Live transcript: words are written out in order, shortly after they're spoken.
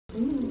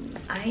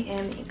I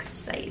am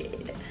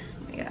excited.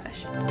 Oh my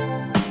gosh.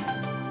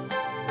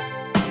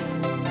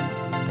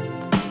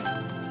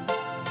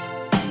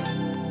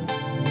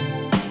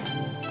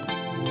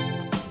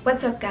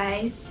 What's up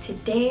guys?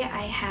 Today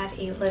I have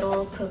a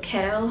little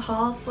Poketo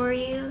haul for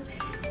you,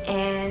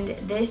 and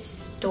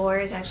this store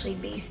is actually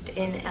based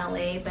in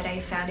LA, but I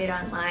found it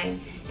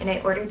online and I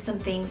ordered some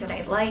things that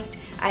I liked.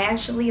 I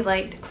actually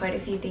liked quite a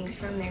few things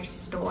from their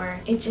store.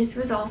 It just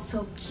was all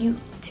so cute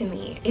to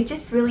me. It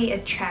just really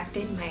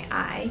attracted my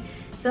eye.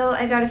 So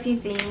I got a few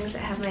things. I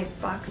have my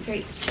box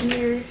right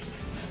here.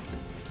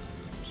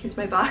 Here's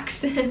my box.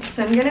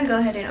 So I'm gonna go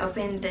ahead and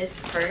open this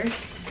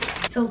first.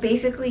 So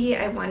basically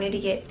I wanted to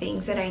get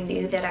things that I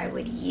knew that I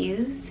would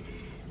use.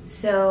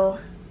 So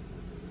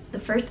the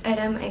first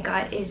item I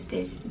got is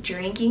this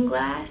drinking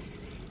glass,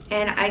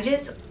 and I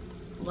just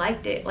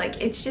liked it. Like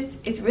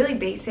it's really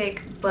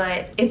basic,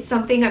 but it's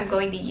something I'm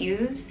going to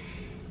use,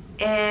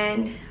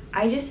 and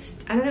I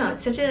don't know,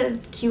 it's such a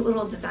cute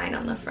little design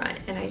on the front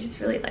and I just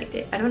really liked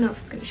it. I don't know if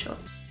it's gonna show up.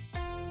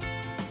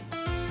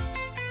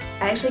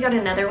 I actually got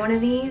another one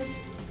of these,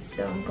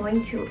 so I'm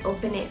going to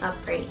open it up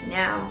right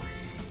now,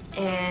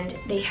 and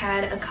they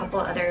had a couple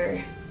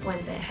other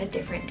ones that had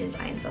different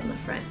designs on the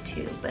front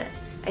too, but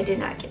I did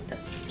not get those.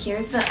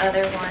 Here's the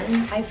other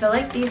one. I feel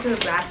like these were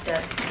wrapped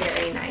up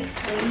very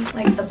nicely.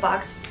 Like the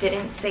box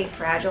didn't say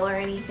fragile or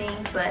anything,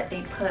 but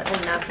they put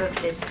enough of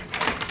this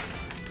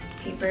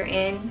paper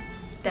in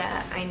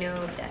that I know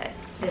that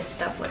this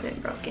stuff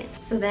wasn't broken.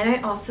 So then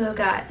I also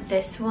got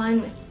this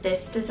one with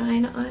this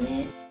design on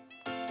it.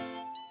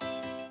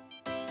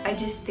 I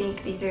just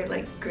think these are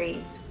like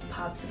great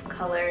pops of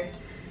color.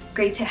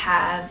 Great to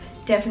have.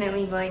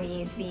 Definitely going to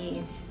use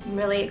these. I'm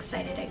really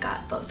excited I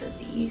got both of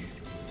these.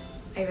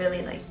 I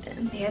really like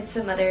them. They had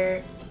some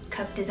other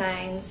cup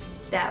designs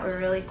that were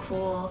really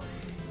cool,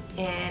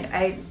 and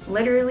I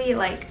literally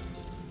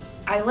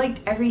I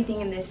liked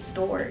everything in this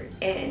store,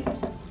 and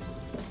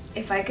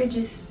if I could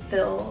just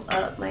fill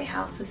up my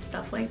house with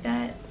stuff like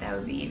that, that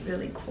would be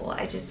really cool.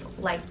 I just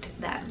liked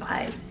that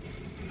vibe,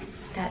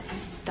 that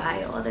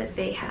style that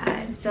they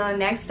had. So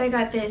next I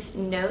got this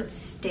notes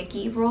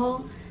sticky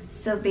roll.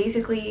 So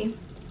basically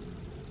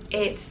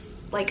it's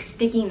like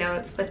sticky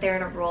notes, but they're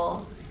in a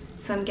roll.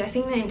 So I'm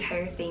guessing the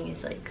entire thing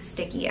is like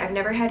sticky. I've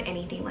never had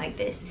anything like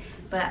this,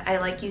 but I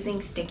like using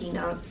sticky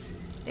notes.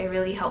 They're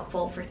really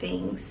helpful for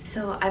things.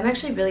 So I'm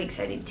actually really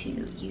excited to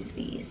use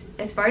these.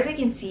 As far as I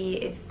can see,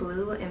 it's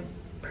blue and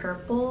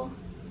purple.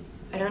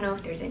 I don't know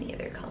if there's any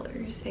other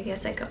colors. I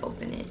guess I could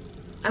open it.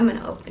 I'm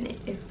gonna open it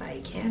if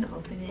I can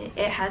open it.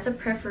 It has a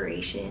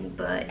perforation,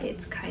 but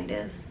it's kind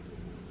of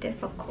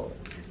difficult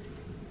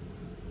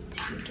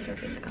to get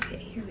open. Okay,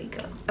 here we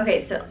go. Okay,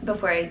 so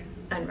before I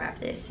unwrap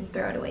this and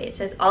throw it away, it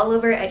says all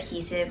over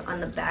adhesive on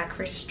the back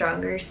for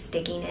stronger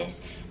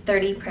stickiness,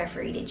 30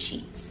 perforated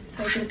sheets.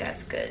 So I think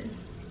that's good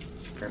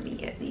for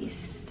me, at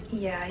least.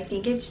 Yeah, I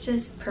think it's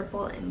just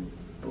purple and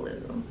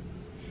blue.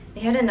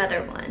 They had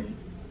another one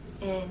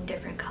in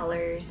different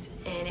colors,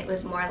 and it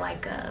was more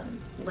like a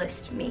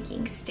list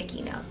making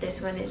sticky note.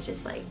 This one is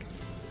just like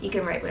you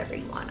can write whatever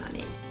you want on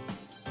it.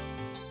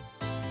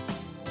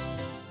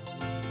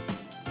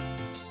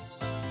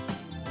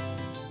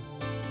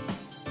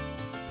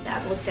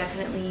 That will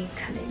definitely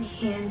come in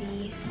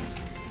handy.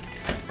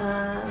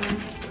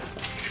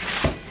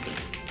 Let's see.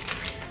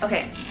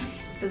 Okay,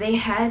 so they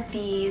had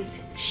these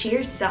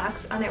sheer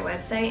socks on their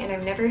website, and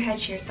I've never had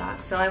sheer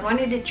socks, so I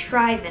wanted to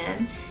try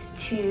them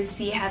to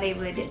see how they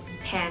would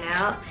pan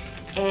out.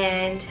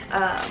 And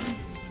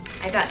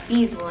I got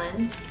these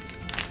ones.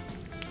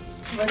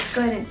 So let's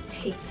go ahead and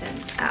take them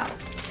out.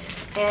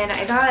 And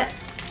I got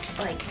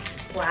like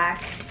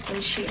black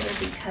and sheer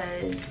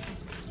because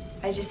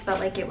I just felt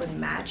like it would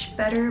match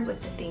better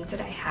with the things that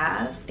I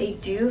have. They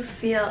feel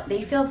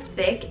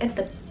thick at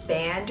the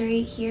band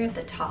right here at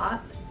the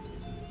top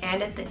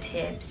and at the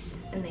tips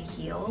and the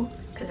heel,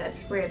 because that's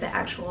where the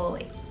actual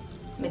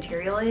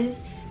material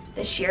is.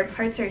 The sheer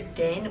parts are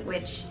thin,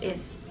 which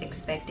is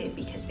expected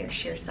because they're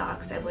sheer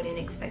socks. I wouldn't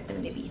expect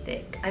them to be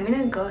thick. I'm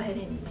gonna go ahead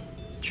and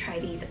try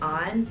these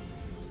on.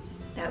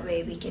 That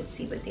way we can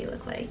see what they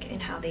look like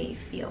and how they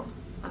feel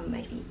on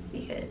my feet,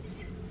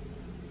 because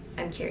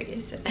I'm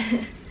curious.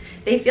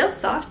 They feel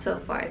soft so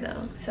far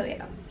though. So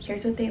yeah,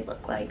 here's what they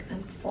look like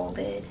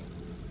unfolded.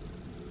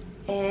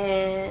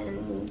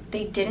 And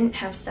they didn't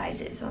have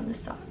sizes on the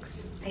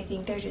socks. I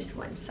think they're just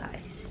one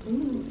size.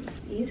 Ooh,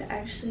 these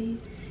actually,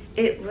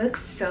 it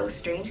looks so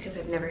strange because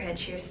I've never had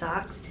sheer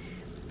socks,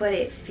 but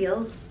it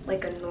feels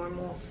like a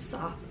normal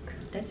sock.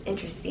 That's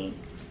interesting.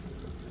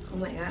 Oh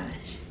my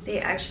gosh. They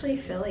actually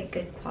feel like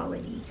good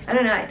quality. I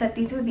don't know, I thought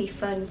these would be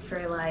fun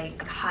for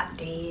like hot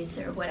days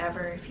or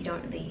whatever, if you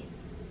don't really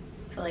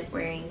feel like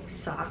wearing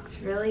socks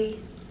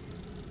really,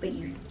 but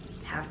you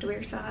have to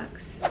wear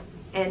socks.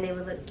 And they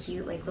would look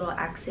cute, like little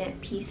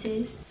accent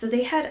pieces. So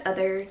they had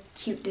other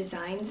cute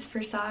designs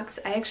for socks.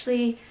 I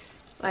actually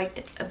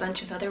liked a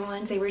bunch of other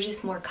ones. They were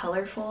just more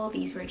colorful.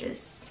 These were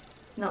just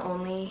the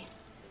only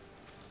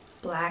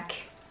black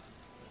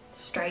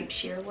striped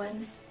sheer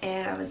ones,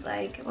 and I was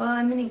like, well,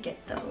 I'm gonna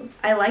get those.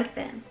 I like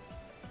them.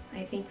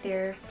 I think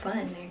they're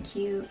fun, they're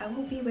cute. I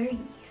will be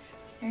wearing these.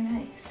 They're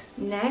nice.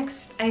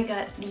 Next, I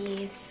got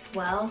these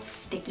Swell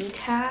sticky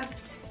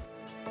tabs.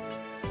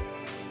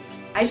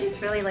 I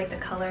just really like the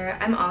color.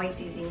 I'm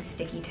always using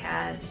sticky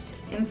tabs.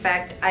 In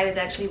fact, I was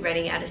actually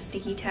running out of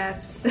sticky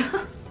tabs,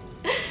 so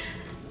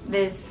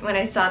when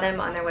I saw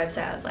them on their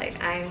website, I was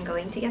like, I'm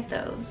going to get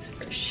those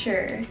for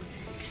sure.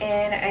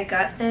 And I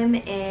got them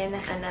in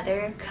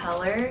another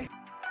color.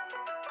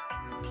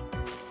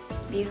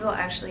 These will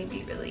actually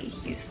be really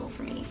useful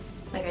for me.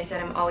 Like I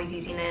said, I'm always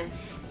using them.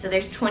 So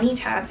there's 20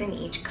 tabs in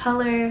each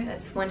color.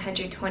 That's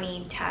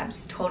 120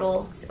 tabs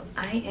total. So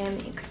I am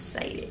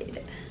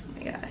excited. Oh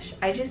my gosh.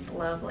 I just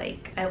love,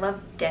 I love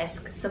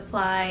desk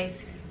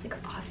supplies, like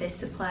office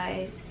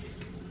supplies.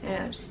 I don't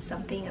know, just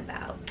something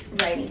about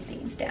writing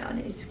things down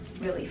is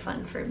really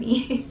fun for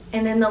me.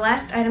 And then the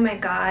last item I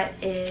got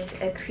is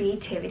a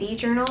creativity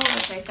journal,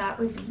 which I thought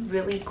was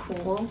really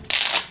cool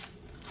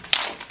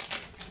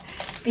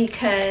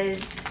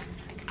because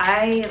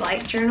I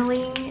like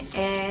journaling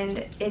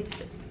and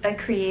it's a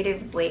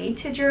creative way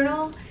to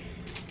journal.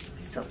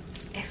 So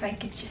if I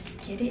could just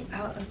get it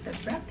out of the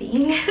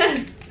wrapping,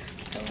 I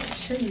will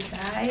show you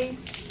guys.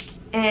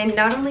 And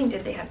not only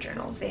did they have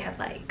journals, they had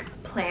like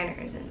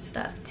planners and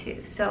stuff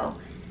too. So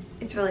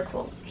it's really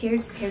cool.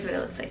 Here's what it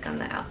looks like on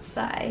the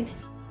outside.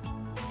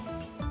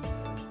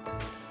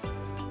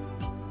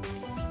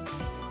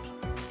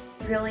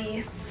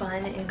 Really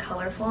fun and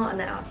colorful on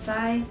the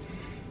outside.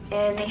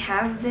 And they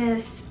have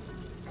this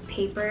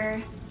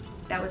paper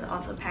that was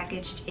also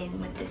packaged in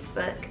with this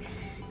book,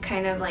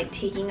 kind of like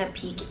taking a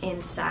peek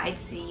inside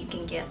so you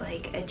can get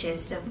like a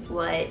gist of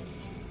what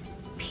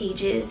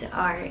pages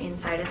are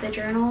inside of the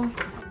journal.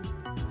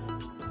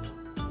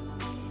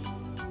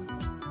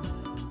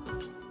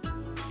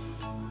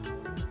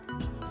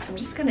 I'm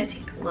just gonna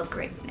take a look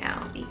right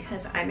now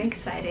because I'm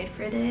excited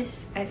for this.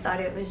 I thought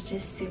it was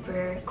just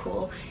super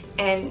cool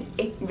and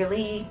it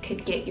really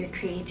could get your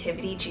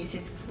creativity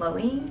juices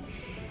flowing.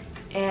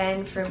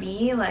 And for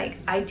me, like,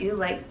 I do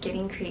like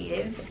getting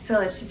creative, so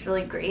it's just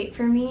really great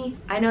for me.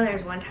 I know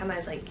there's one time I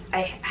was like,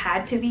 I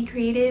had to be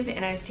creative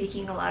and I was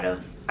taking a lot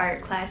of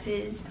art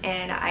classes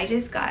and I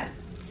just got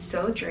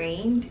so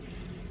drained.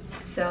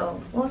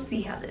 So we'll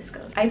see how this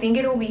goes. I think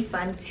it'll be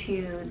fun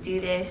to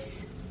do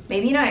this,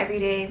 maybe not every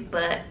day,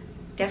 but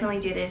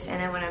definitely do this, and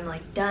then when I'm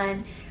like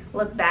done,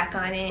 look back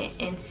on it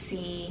and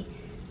see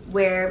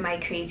where my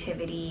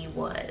creativity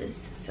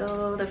was.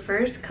 So the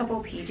first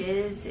couple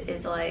pages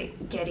is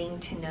like getting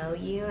to know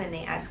you, and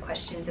they ask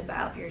questions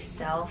about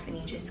yourself and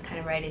you just kind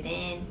of write it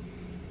in.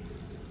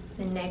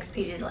 The next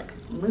page is like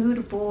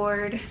mood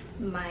board,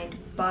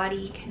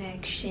 mind-body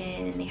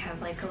connection, and they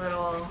have like a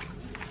little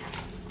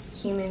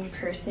human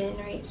person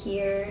right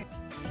here.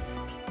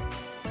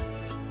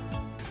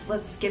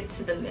 Let's skip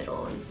to the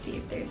middle and see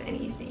if there's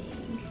anything.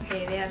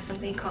 Okay, they have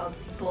something called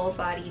full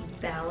body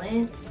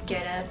balance.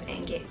 Get up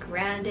and get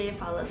grounded.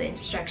 Follow the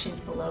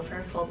instructions below for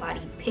a full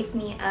body pick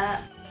me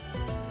up.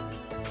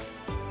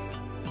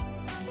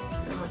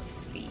 And let's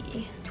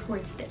see,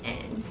 towards the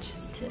end,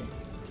 just to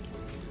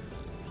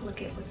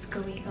look at what's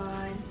going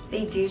on.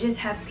 They do just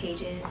have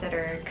pages that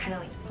are kind of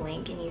like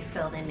blank and you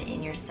fill them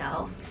in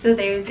yourself. So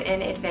there's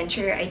an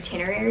adventure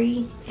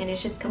itinerary and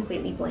it's just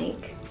completely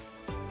blank.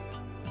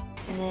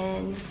 And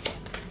then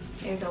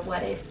there's a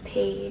what if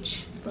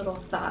page, little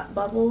thought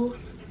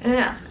bubbles. I don't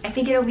know, I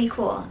think it'll be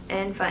cool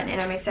and fun and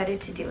I'm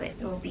excited to do it.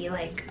 It will be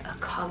like a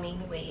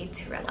calming way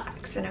to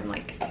relax and I'm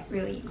like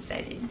really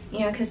excited. You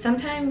know, because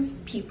sometimes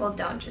people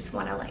don't just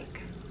want to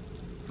like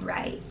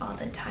write all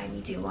the time.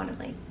 You do want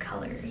to like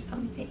color or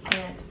something. And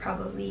it's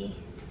probably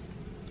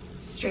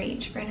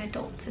strange for an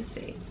adult to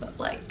say, but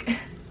like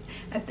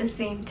at the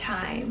same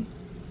time,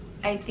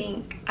 I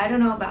think, I don't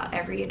know about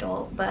every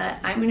adult, but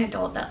I'm an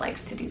adult that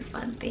likes to do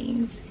fun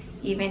things,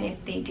 even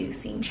if they do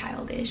seem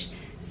childish.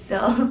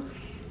 So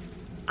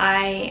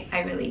I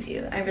really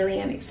do. I really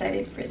am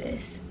excited for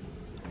this.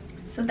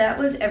 So that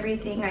was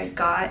everything I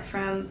got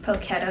from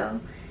Poketo,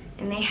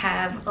 and they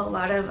have a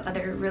lot of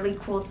other really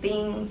cool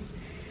things.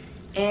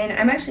 And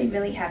I'm actually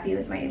really happy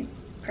with my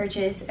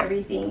purchase.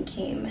 Everything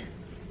came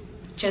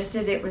just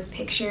as it was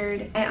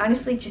pictured. I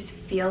honestly just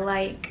feel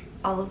like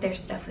all of their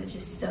stuff was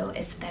just so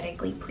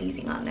aesthetically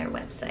pleasing on their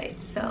website.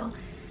 So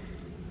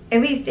at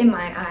least in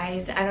my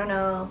eyes, I don't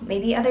know,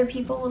 maybe other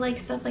people will like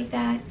stuff like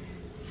that.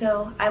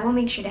 So I will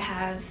make sure to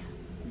have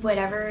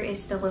whatever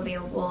is still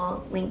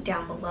available linked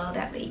down below.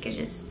 That way you could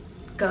just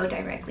go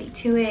directly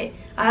to it.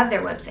 I'll have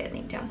their website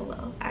linked down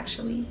below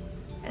actually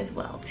as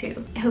well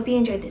too. I hope you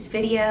enjoyed this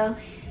video.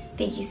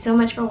 Thank you so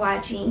much for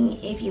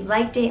watching. If you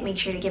liked it, make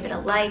sure to give it a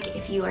like.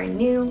 If you are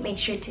new, make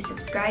sure to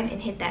subscribe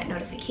and hit that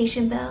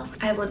notification bell.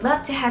 I would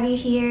love to have you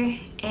here,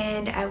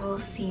 and I will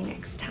see you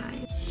next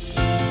time.